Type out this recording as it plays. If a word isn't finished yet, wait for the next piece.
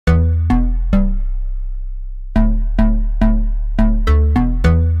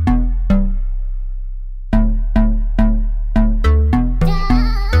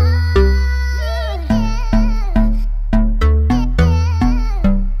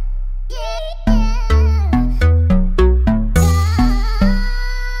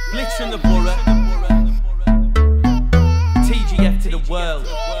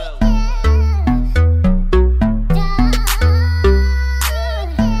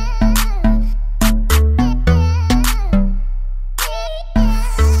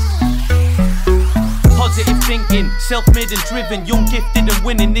Self-made and driven, young, gifted and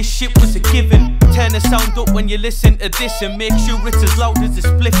winning, this shit was a given. Turn the sound up when you listen to this and make sure it's as loud as the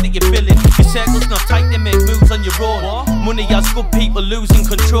spliff that you're billing. Your circle's not tight, they make moves on your own. Money has good people losing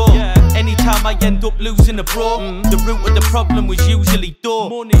control. Anytime I end up losing a bro, the root of the problem was usually dough.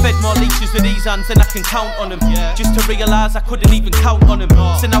 Fed more leeches with these hands than I can count on them. Just to realise I couldn't even count on them.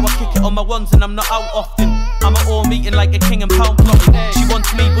 So now I kick it on my ones and I'm not out often. I'm at home eating like a king and pound plotting. She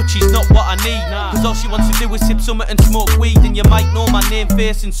wants me but she's not what I need, cause all she wants to do is sip something and smoke weed. And you might know my name,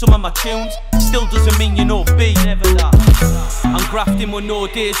 face in some of my tunes, still doesn't mean you know B. Never that. I'm grafting with no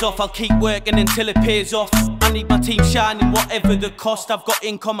days off, I'll keep working until it pays off. I need my team shining whatever the cost. I've got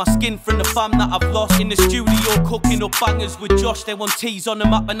ink on my skin from the fam that I've lost. In the studio cooking up bangers with Josh. They want teas on the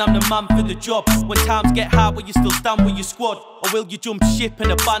map and I'm the man for the job. When times get hard, will you still stand with your squad? Or will you jump ship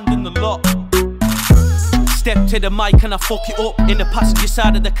and abandon the lot? Step to the mic and I fuck it up. In the passenger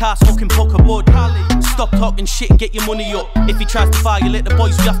side of the car, smoking puck a bud. Stop talking shit and get your money up. If he tries to violate the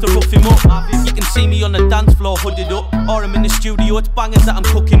boys, we have to rough him up. You can see me on the dance floor hooded up, or I'm in the studio, it's bangers that I'm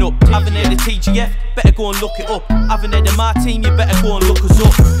cooking up. Haven't heard of TGF, better go and look it up. Haven't heard of my team, you better go and look us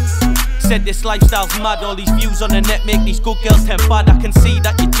up. Said this lifestyle's mad, all these views on the net make these good girls turn bad. I can see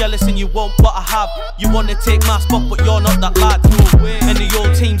that you're jealous and you want what I have. You wanna take my spot but you're not that lad. And the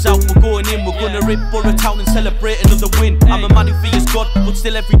old team's out, we're going in. We're gonna rip Boro town and celebrate another win. I'm a man who fears God, but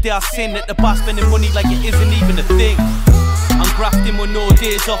still every day I sin. At the bar spending money like it isn't even a thing. I'm grafting with no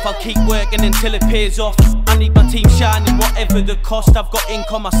days off, I'll keep working until it pays off. I need my team shining whatever the cost. I've got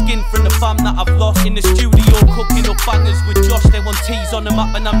ink on my skin from the fam that I've lost. In the studio cooking up bangers with Josh. They want teas on the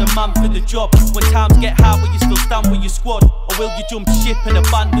map and I'm the man for the job. When times get hard, will you still stand with your squad? Or will you jump ship and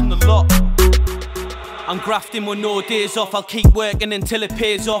abandon the lot? I'm grafting with no days off, I'll keep working until it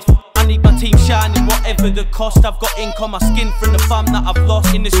pays off. I need my team shining whatever the cost. I've got ink on my skin from the fam that I've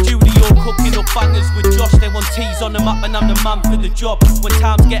lost. In the studio cooking up bangers with Josh. They want teas on the map and I'm the man for the job. When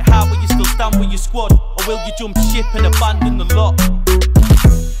times get hard, will you still stand with your squad? Or will you jump ship and abandon the lot?